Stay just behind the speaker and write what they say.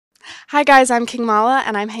Hi guys, I'm King Mala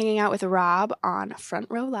and I'm hanging out with Rob on Front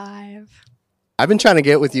Row Live. I've been trying to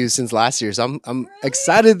get with you since last year, so I'm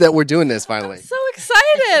excited that we're doing this I'm finally. so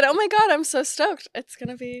excited. Oh my god, I'm so stoked. It's going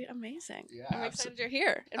to be amazing. Yeah, I'm excited you're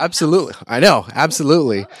here. In my Absolutely. house. I know.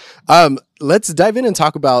 Absolutely. Let's dive in and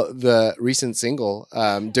talk about the recent single,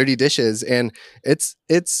 Dirty Dishes. And it's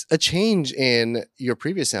a change in your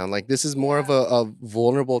previous sound. Like this is more of a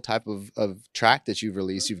vulnerable type of track that you've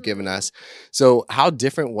released, you've given us. So how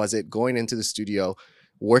different was it going into the studio,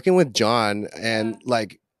 working with John and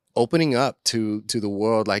like opening up to the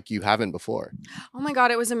world like you haven't before? Oh my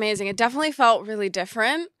god, it was amazing. It definitely felt really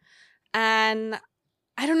different. And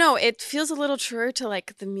I don't know, it feels a little truer to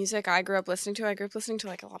like the music I grew up listening to. I grew up listening to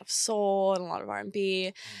like a lot of soul and a lot of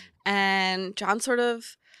R&B. And John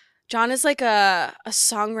is like a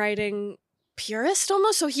songwriting purist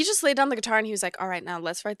almost. So he just laid down the guitar and he was like, all right, now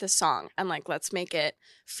let's write this song and like let's make it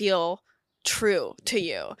feel true to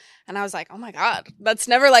you. And I was like, oh my god, that's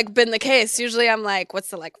never like been the case. Usually I'm like, what's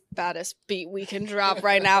the like baddest beat we can drop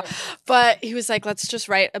right now? But he was like, let's just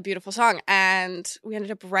write a beautiful song. And we ended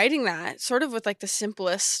up writing that sort of with like the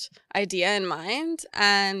simplest idea in mind.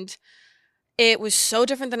 And it was so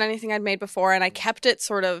different than anything I'd made before, and I kept it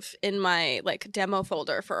sort of in my like demo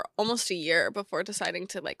folder for almost a year before deciding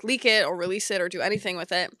to like leak it or release it or do anything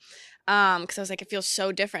with it. Because I was like, it feels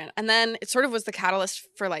so different. And then it sort of was the catalyst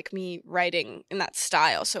for like me writing in that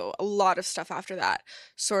style. So a lot of stuff after that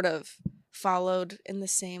sort of followed in the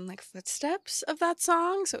same like footsteps of that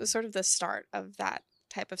song. So it was sort of the start of that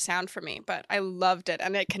type of sound for me. But I loved it,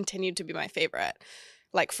 and it continued to be my favorite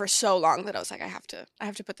like for so long that I was like, I have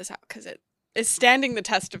to put this out because it is standing the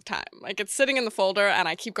test of time. Like it's sitting in the folder and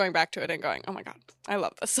I keep going back to it and going, oh my god, I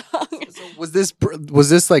love this song. So was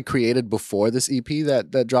this like created before this EP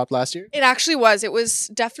that dropped last year? It actually was. It was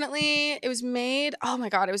definitely, it was made, oh my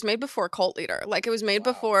god, it was made before Cult Leader. Like it was made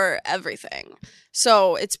before everything.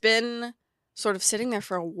 So it's been sort of sitting there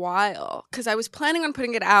for a while because I was planning on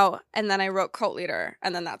putting it out, and then I wrote Cult Leader,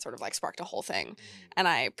 and then that sort of like sparked a whole thing. And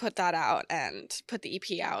I put that out and put the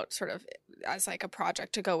EP out sort of as like a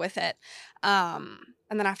project to go with it.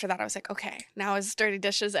 And then after that, I was like, okay, now is Dirty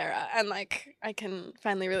Dishes era. And like, I can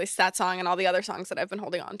finally release that song and all the other songs that I've been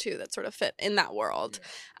holding on to that sort of fit in that world.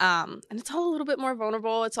 And it's all a little bit more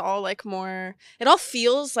vulnerable. It's all like more, it all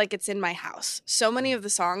feels like it's in my house. So many of the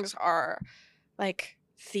songs are like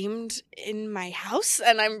themed in my house.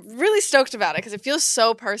 And I'm really stoked about it because it feels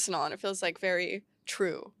so personal and it feels like very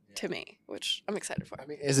true to me, which I'm excited for. I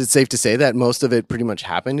mean, is it safe to say that most of it pretty much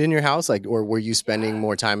happened in your house? Like, or were you spending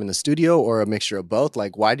more time in the studio or a mixture of both?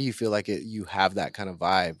 Like, why do you feel like you have that kind of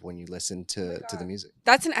vibe when you listen to the music?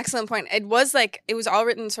 That's an excellent point. It was like, it was all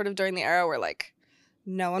written sort of during the era where like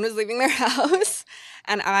no one was leaving their house.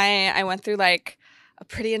 And I went through like a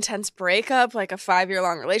pretty intense breakup, like a 5-year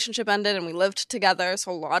long relationship ended and we lived together.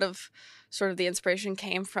 So a lot of sort of the inspiration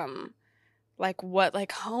came from like what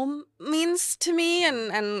like home means to me,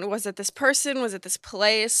 and was it this person, was it this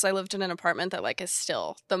place? I lived in an apartment that like is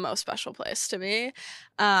still the most special place to me,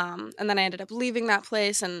 and then I ended up leaving that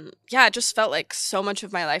place, and yeah, it just felt like so much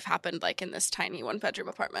of my life happened like in this tiny 1-bedroom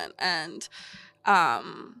apartment,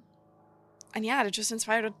 um and yeah, it just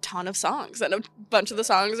inspired a ton of songs, and a bunch of the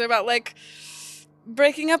songs are about like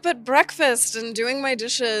breaking up at breakfast and doing my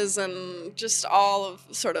dishes and just all of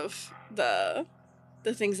sort of the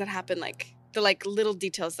things that happen, like the like little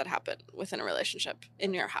details that happen within a relationship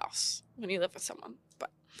in your house when you live with someone.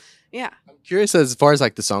 But yeah. I'm curious as far as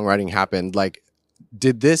like the songwriting happened. Like,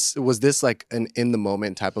 was this like an in the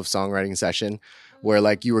moment type of songwriting session where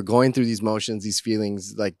like you were going through these motions, these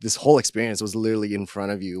feelings, like this whole experience was literally in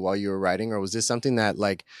front of you while you were writing? Or was this something that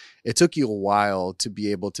like it took you a while to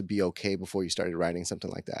be able to be okay before you started writing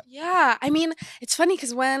something like that? Yeah. I mean, it's funny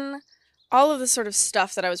because when all of the sort of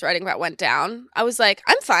stuff that I was writing about went down, I was like,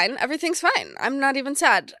 I'm fine. Everything's fine. I'm not even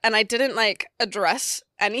sad. And I didn't like address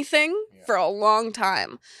anything for a long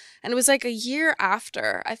time. And it was like a year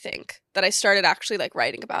after, I think, that I started actually like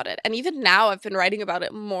writing about it. And even now I've been writing about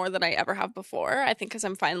it more than I ever have before. I think because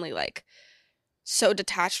I'm finally like so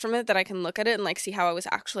detached from it that I can look at it and like see how I was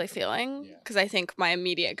actually feeling. Because I think my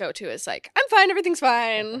immediate go-to is like, I'm fine. Everything's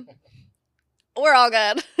fine. We're all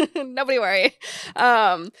good. Nobody worry.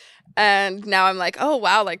 And now I'm like, oh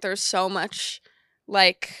wow, like there's so much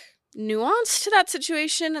like nuance to that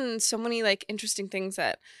situation and so many like interesting things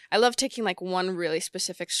that I love taking like one really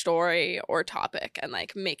specific story or topic and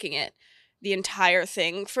like making it the entire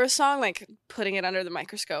thing for a song, like putting it under the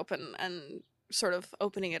microscope and sort of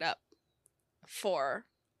opening it up for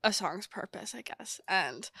a song's purpose, I guess.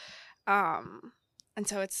 And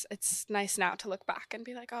so it's nice now to look back and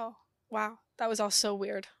be like, oh, Wow, that was all so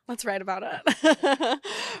weird. Let's write about it.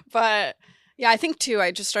 But yeah, I think too,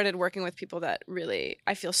 I just started working with people that really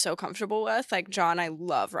I feel so comfortable with. Like John, I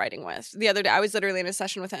love writing with. The other day, I was literally in a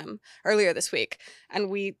session with him earlier this week, and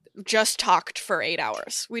we just talked for 8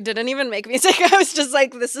 hours. We didn't even make music. I was just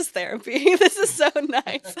like, this is therapy. This is so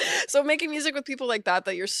nice. So making music with people like that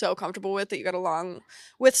you're so comfortable with, that you get along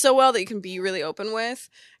with so well, that you can be really open with,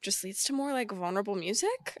 just leads to more like vulnerable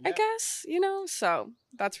music, I guess, So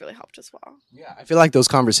that's really helped as well. Yeah, I feel like those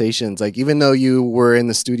conversations, like even though you were in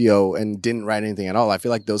the studio and didn't write anything at all, I feel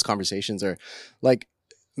like those conversations are like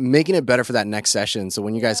making it better for that next session. So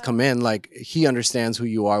when you guys come in, like he understands who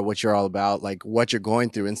you are, what you're all about, like what you're going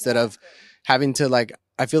through, instead of having to like,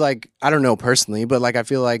 I feel like, I don't know personally, but like I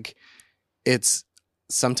feel like it's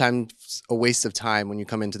sometimes a waste of time when you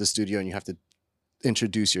come into the studio and you have to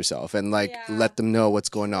introduce yourself and like let them know what's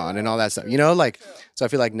going on and all that stuff, like so I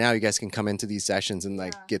feel like now you guys can come into these sessions and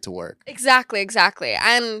like get to work. Exactly.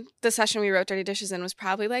 And the session we wrote Dirty Dishes in was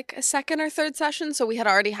probably like a second or third session, so we had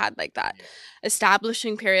already had like that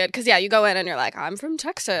establishing period, because you go in and you're like, I'm from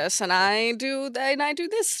Texas and I do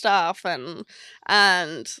this stuff, and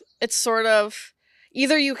it's sort of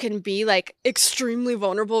either you can be like extremely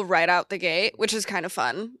vulnerable right out the gate, which is kind of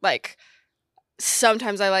fun, like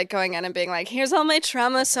sometimes I like going in and being like, here's all my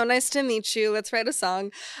trauma, so nice to meet you, let's write a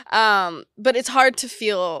song. But it's hard to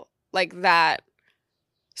feel like that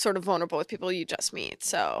sort of vulnerable with people you just meet.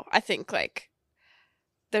 So I think like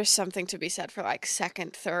there's something to be said for like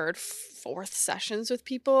second, third, fourth sessions with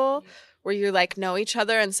people where you like know each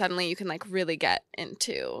other, and suddenly you can like really get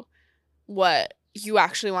into what you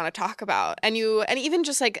actually want to talk about, and even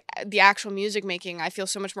just like the actual music making, I feel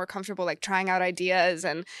so much more comfortable like trying out ideas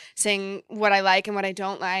and saying what I like and what I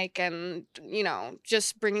don't like, and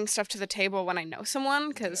just bringing stuff to the table when I know someone,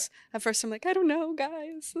 because at first I'm like, I don't know,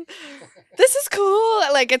 guys, this is cool,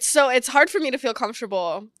 like it's hard for me to feel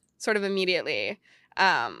comfortable sort of immediately,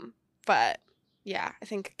 but yeah, I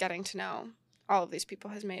think getting to know all of these people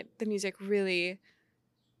has made the music really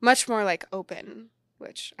much more like open,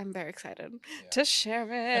 which I'm very excited to share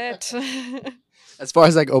it. As far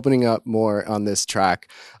as like opening up more on this track,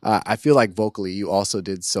 I feel like vocally you also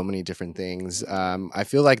did so many different things. I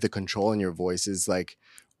feel like the control in your voice is like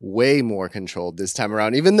way more controlled this time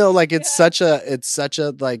around, even though like it's such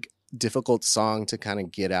a like difficult song to kind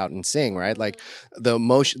of get out and sing, right? Like the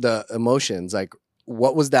emotions, like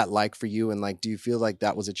what was that like for you? And like, do you feel like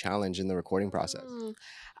that was a challenge in the recording process?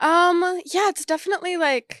 Yeah, it's definitely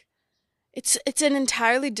like, it's an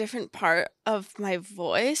entirely different part of my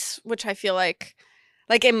voice, which I feel like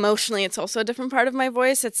emotionally it's also a different part of my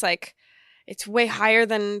voice. It's like it's way higher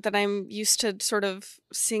than I'm used to sort of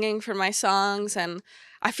singing for my songs, and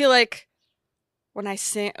I feel like when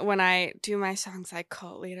I do my songs like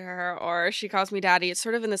Cult Leader or She Calls Me Daddy, it's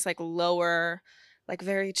sort of in this like lower, like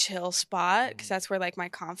very chill spot, because that's where like my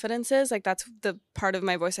confidence is. Like that's the part of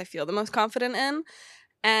my voice I feel the most confident in.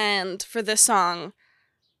 And for this song,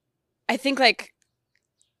 I think like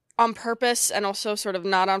on purpose and also sort of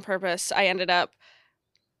not on purpose, I ended up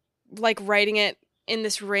like writing it in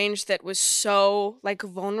this range that was so like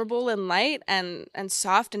vulnerable and light and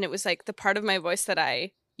soft, and it was like the part of my voice that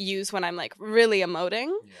I use when I'm like really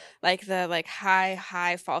emoting, like the like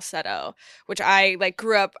high falsetto, which I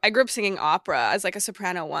grew up singing opera as like a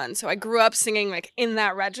soprano one, so I grew up singing like in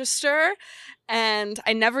that register, and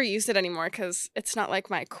I never used it anymore because it's not like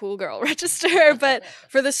my cool girl register, but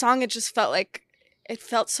for the song it just felt like it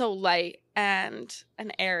felt so light and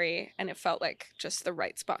airy, and it felt like just the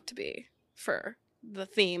right spot to be for the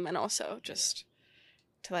theme, and also just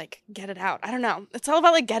to like get it out. I don't know. It's all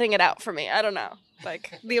about like getting it out for me. I don't know.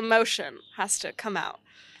 Like the emotion has to come out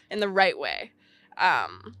in the right way.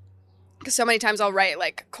 Because so many times I'll write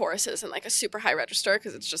like choruses in like a super high register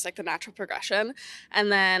because it's just like the natural progression,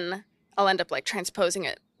 and then I'll end up like transposing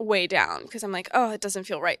it way down because I'm like, oh, it doesn't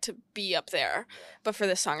feel right to be up there. But for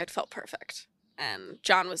this song, it felt perfect. And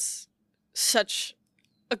John was such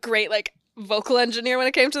a great like vocal engineer when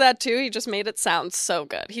it came to that too. He just made it sound so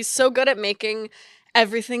good. He's so good at making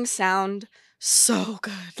everything sound so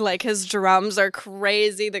good. Like his drums are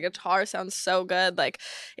crazy. The guitar sounds so good. Like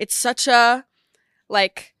it's such a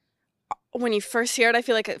like when you first hear it, I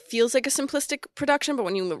feel like it feels like a simplistic production, but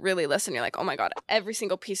when you really listen, you're like, oh my God, every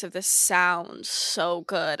single piece of this sounds so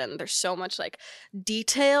good. And there's so much like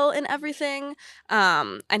detail in everything.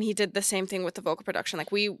 And he did the same thing with the vocal production.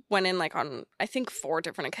 Like we went in like on, I think 4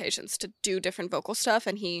 different occasions to do different vocal stuff.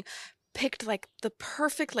 And he picked like the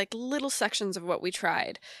perfect like little sections of what we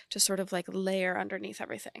tried to sort of like layer underneath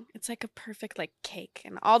everything. It's like a perfect like cake,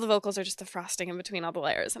 and all the vocals are just the frosting in between all the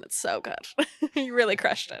layers, and it's so good. He really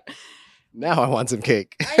crushed it. Now I want some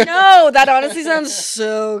cake. I know, that honestly sounds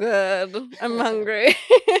so good. I'm hungry.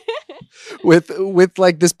 With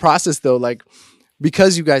like this process though, like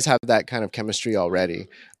because you guys have that kind of chemistry already,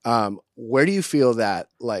 where do you feel that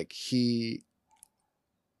like he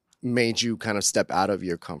made you kind of step out of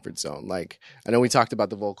your comfort zone? Like, I know we talked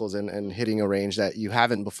about the vocals and hitting a range that you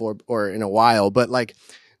haven't before or in a while, but like,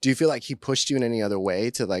 do you feel like he pushed you in any other way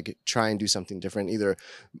to like try and do something different, either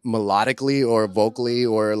melodically or vocally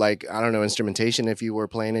or like, I don't know, instrumentation, if you were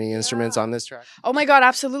playing any instruments on this track? Oh my God,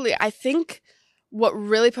 absolutely. I think what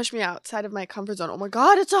really pushed me outside of my comfort zone, oh my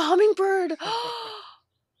God, it's a hummingbird.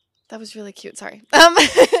 That was really cute. Sorry.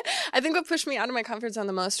 I think what pushed me out of my comfort zone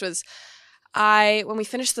the most was when we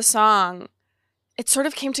finished the song, it sort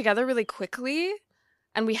of came together really quickly.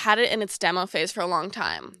 And we had it in its demo phase for a long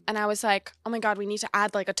time. And I was like, oh my God, we need to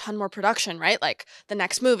add like a ton more production, right? Like the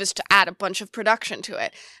next move is to add a bunch of production to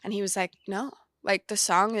it. And he was like, no, like the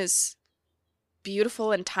song is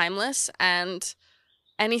beautiful and timeless, and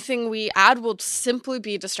anything we add will simply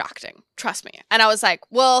be distracting. Trust me. And I was like,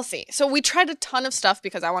 we'll see. So we tried a ton of stuff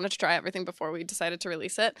because I wanted to try everything before we decided to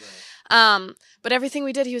release it. Right. But everything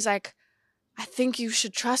we did, he was like, I think you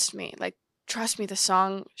should trust me. Like, trust me, the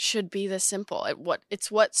song should be this simple.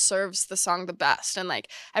 It's what serves the song the best, and like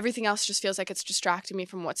everything else just feels like it's distracting me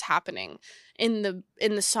from what's happening in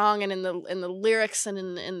the song and in the lyrics and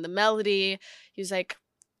in the melody. He was like,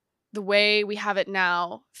 the way we have it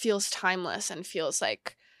now feels timeless and feels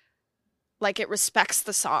like it respects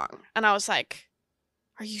the song. And I was like,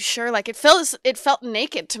 are you sure? Like it felt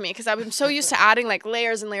naked to me because I've been so used to adding like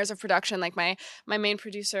layers and layers of production. Like my main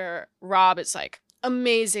producer Rob is like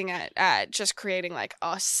amazing at just creating like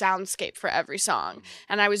a soundscape for every song,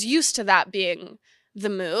 and I was used to that being the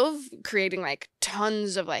move, creating like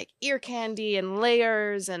tons of like ear candy and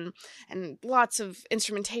layers and lots of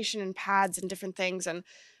instrumentation and pads and different things. And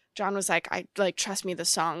John was like, I like, trust me, the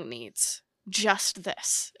song needs just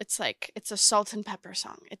this. It's like, it's a salt and pepper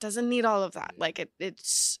song. It doesn't need all of that. Like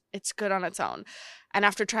it's good on its own. And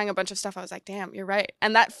after trying a bunch of stuff, I was like, damn, you're right.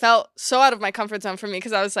 And that felt so out of my comfort zone for me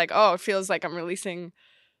because I was like, oh, it feels like I'm releasing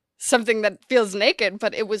something that feels naked,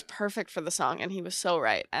 but it was perfect for the song. And he was so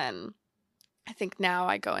right. And I think now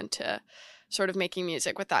I go into sort of making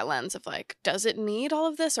music with that lens of like, does it need all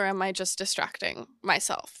of this, or am I just distracting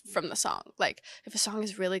myself from the song? Like, if a song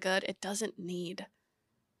is really good, it doesn't need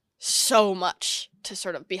so much to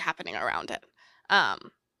sort of be happening around it.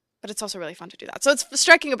 But it's also really fun to do that. So it's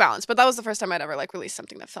striking a balance. But that was the first time I'd ever like released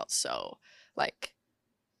something that felt so like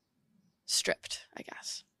stripped, I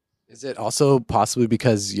guess. Is it also possibly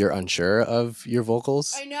because you're unsure of your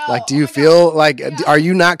vocals? I know. Like, do you feel like, are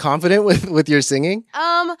you not confident with your singing?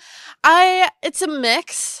 It's a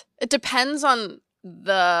mix. It depends on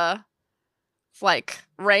the like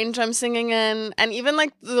range I'm singing in, and even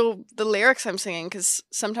like the lyrics I'm singing, because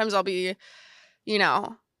sometimes I'll be,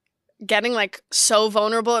 getting like so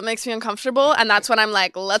vulnerable it makes me uncomfortable, and that's when I'm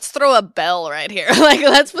like, let's throw a bell right here. Like,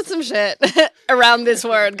 let's put some shit around this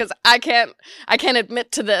word, because I can't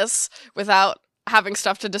admit to this without having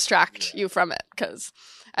stuff to distract you from it. Because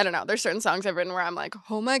I don't know, there's certain songs I've written where I'm like,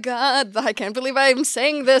 oh my God, I can't believe I'm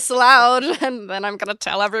saying this loud, and then I'm gonna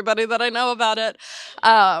tell everybody that I know about it.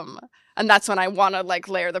 And that's when I want to like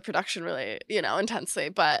layer the production really, intensely.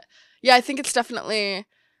 But yeah, I think it's definitely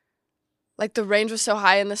like the range was so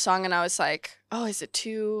high in the song, and I was like, oh, is it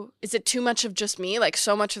too much of just me? Like,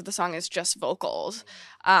 so much of the song is just vocals.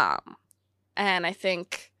 And I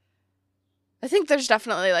think there's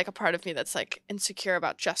definitely like a part of me that's like insecure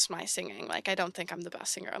about just my singing. Like, I don't think I'm the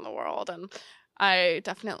best singer in the world. And I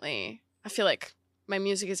feel like my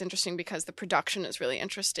music is interesting because the production is really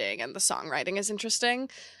interesting and the songwriting is interesting.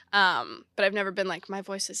 But I've never been like, my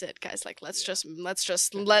voice is it, guys. Like, let's just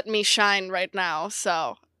let me shine right now.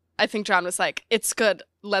 So I think John was like, it's good,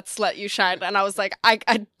 let's let you shine. And I was like,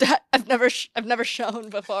 I've never shown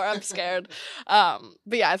before. I'm scared. But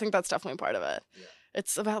yeah, I think that's definitely part of it. Yeah.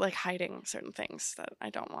 It's about like hiding certain things that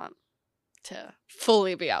I don't want to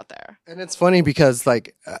fully be out there. And it's funny because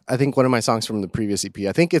like, I think one of my songs from the previous EP,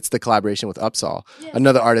 I think it's the collaboration with UPSAHL,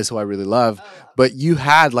 another artist who I really love. Oh, yeah. But you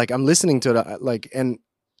had like, I'm listening to it like, and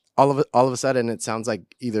all of a sudden it sounds like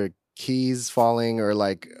either keys falling or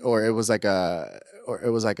it was like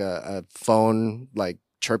a phone like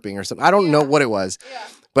chirping or something. I don't know what it was,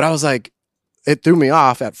 but I was like, it threw me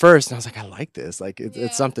off at first, and I was like, I like this. Like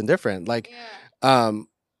it's something different. Like,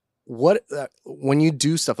 what when you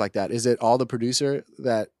do stuff like that, is it all the producer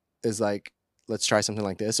that is like, let's try something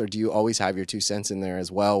like this, or do you always have your 2 cents in there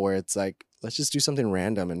as well, where it's like, let's just do something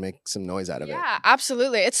random and make some noise out of it? Yeah,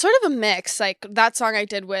 absolutely. It's sort of a mix. Like that song I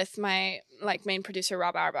did with my like main producer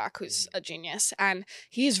Rob Auerbach, who's a genius, and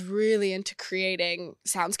he's really into creating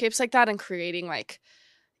soundscapes like that and creating like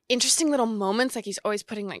interesting little moments. Like he's always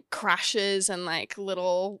putting like crashes and like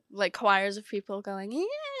little like choirs of people going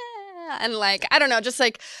yeah, and like I don't know, just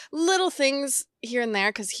like little things here and there,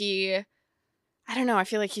 because I don't know, I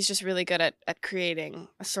feel like he's just really good at creating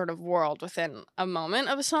a sort of world within a moment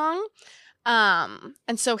of a song.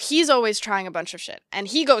 And so he's always trying a bunch of shit and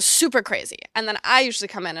he goes super crazy. And then I usually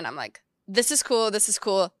come in and I'm like, this is cool. This is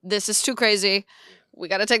cool. This is too crazy. We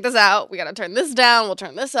got to take this out. We got to turn this down. We'll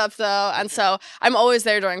turn this up though. And so I'm always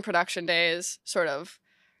there during production days, sort of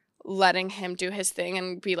letting him do his thing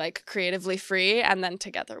and be like creatively free, and then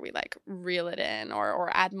together we like reel it in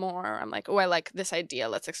or add more. I'm like, oh, I like this idea,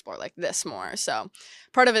 let's explore like this more. So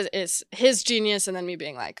part of it is his genius and then me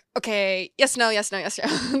being like, okay, yes, no, yes, no, yes,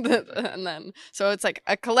 no. And then so it's like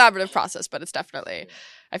a collaborative process, but it's definitely,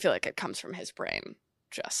 I feel like it comes from his brain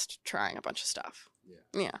just trying a bunch of stuff.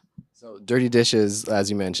 Yeah. So Dirty Dishes,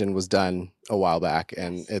 as you mentioned, was done a while back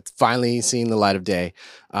and it's finally seeing the light of day.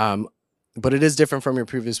 But it is different from your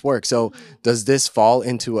previous work. So does this fall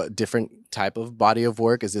into a different type of body of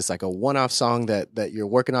work? Is this like a one-off song that you're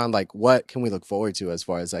working on? Like what can we look forward to as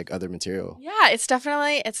far as like other material? Yeah, it's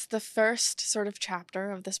the first sort of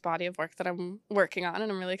chapter of this body of work that I'm working on and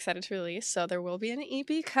I'm really excited to release. So there will be an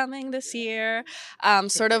EP coming this year.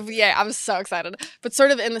 Sort of, yeah, I'm so excited. But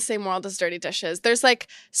sort of in the same world as Dirty Dishes. There's like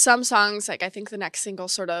some songs, like I think the next single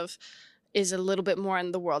sort of is a little bit more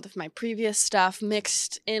in the world of my previous stuff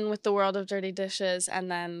mixed in with the world of Dirty Dishes, and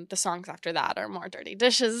then the songs after that are more Dirty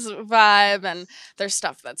Dishes vibe, and there's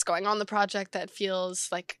stuff that's going on the project that feels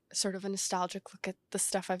like sort of a nostalgic look at the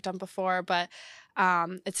stuff I've done before, but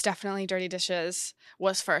it's definitely Dirty Dishes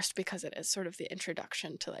was first because it is sort of the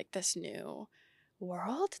introduction to like this new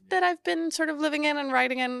world that I've been sort of living in and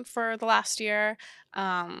writing in for the last year,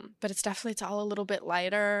 but it's all a little bit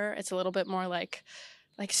lighter. It's a little bit more like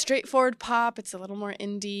straightforward pop. It's a little more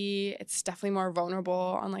indie. It's definitely more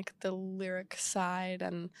vulnerable on like the lyric side.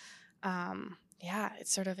 And yeah,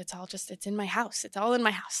 it's in my house. It's all in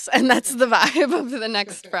my house. And that's the vibe of the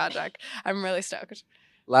next project. I'm really stoked.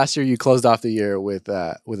 Last year you closed off the year with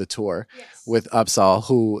a tour with UPSAHL,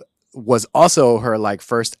 who was also her like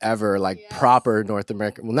first ever like proper North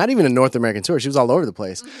American, well, not even a North American tour. She was all over the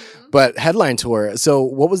place, but headline tour. So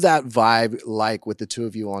what was that vibe like with the two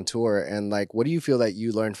of you on tour? And like, what do you feel that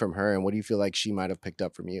you learned from her? And what do you feel like she might've picked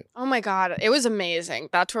up from you? Oh my God. It was amazing.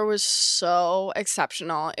 That tour was so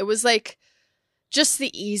exceptional. It was like just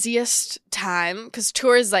the easiest time, because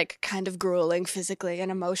tour is like kind of grueling physically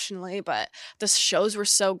and emotionally, but the shows were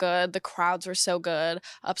so good. The crowds were so good.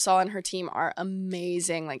 UPSAHL and her team are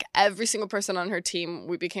amazing. Like every single person on her team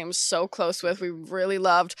we became so close with. We really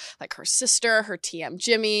loved like her sister, her TM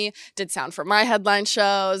Jimmy, did sound for my headline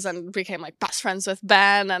shows and became like best friends with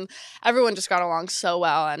Ben, and everyone just got along so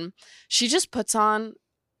well. And she just puts on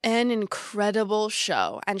an incredible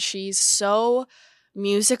show, and she's so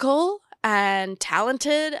musical and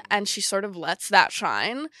talented, and she sort of lets that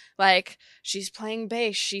shine. Like she's playing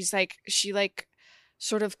bass, she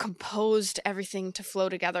sort of composed everything to flow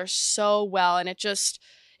together so well, and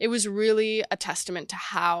it was really a testament to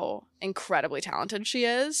how incredibly talented she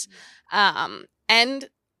is. And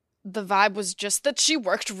the vibe was just that she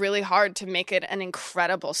worked really hard to make it an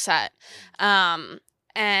incredible set,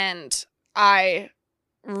 and I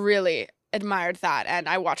really admired that, and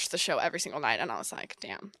I watched the show every single night, and I was like,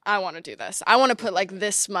 damn, I want to do this. I want to put like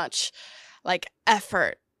this much like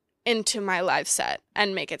effort into my live set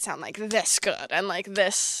and make it sound like this good and like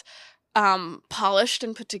this polished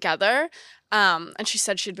and put together. And she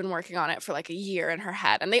said she'd been working on it for like a year in her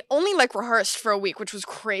head, and they only like rehearsed for a week, which was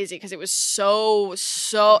crazy because it was so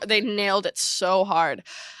they nailed it so hard.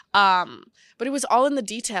 But it was all in the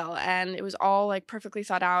detail, and it was all like perfectly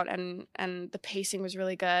thought out, and the pacing was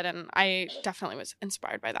really good, and I definitely was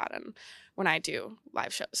inspired by that. And when I do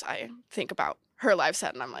live shows, I think about her live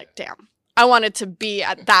set, and I'm like, damn, I wanted to be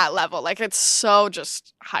at that level. Like it's so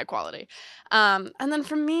just high quality. And then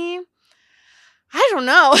for me, I don't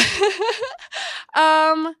know.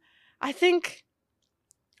 I think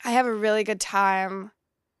I have a really good time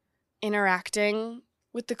interacting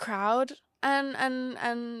with the crowd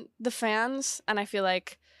and the fans, and I feel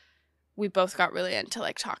like we both got really into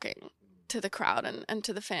like talking to the crowd and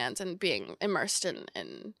to the fans and being immersed in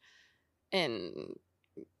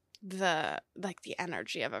the like the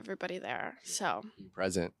energy of everybody there. So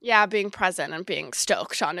Present. Yeah, being present and being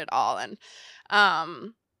stoked on it all. And yeah,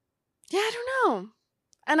 I don't know.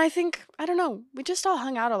 And I think, I don't know, we just all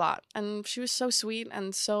hung out a lot, and she was so sweet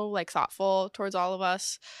and so like thoughtful towards all of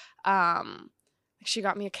us. She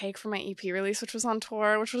got me a cake for my EP release, which was on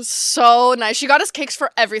tour, which was so nice. She got us cakes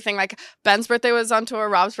for everything. Like Ben's birthday was on tour,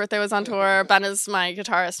 Rob's birthday was on tour. Ben is my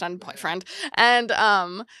guitarist and boyfriend. And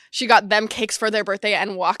she got them cakes for their birthday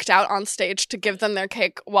and walked out on stage to give them their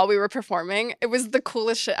cake while we were performing. It was the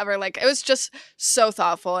coolest shit ever. Like, it was just so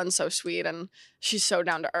thoughtful and so sweet. And she's so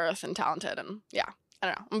down to earth and talented. And yeah, I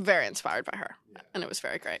don't know. I'm very inspired by her. And it was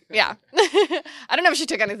very great. Yeah. I don't know if she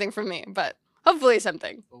took anything from me, but hopefully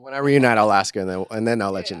something. When I reunite, I'll ask her, and then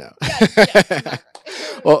I'll let you know. Yes, exactly.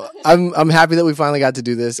 Well, I'm happy that we finally got to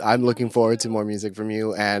do this. I'm looking forward to more music from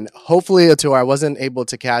you, and hopefully a tour. I wasn't able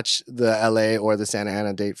to catch the LA or the Santa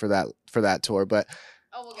Ana date for that tour, but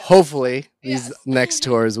hopefully these next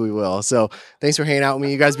tours we will. So thanks for hanging out with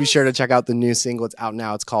me. You guys be sure to check out the new single. It's out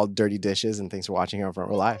now. It's called Dirty Dishes, and thanks for watching here on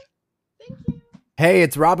Front Row Live. Thank you. Hey,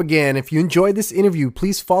 it's Rob again. If you enjoyed this interview,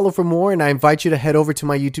 please follow for more, and I invite you to head over to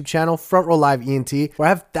my YouTube channel, Front Row Live ENT, where I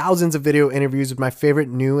have thousands of video interviews with my favorite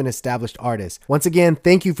new and established artists. Once again,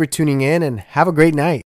 thank you for tuning in, and have a great night.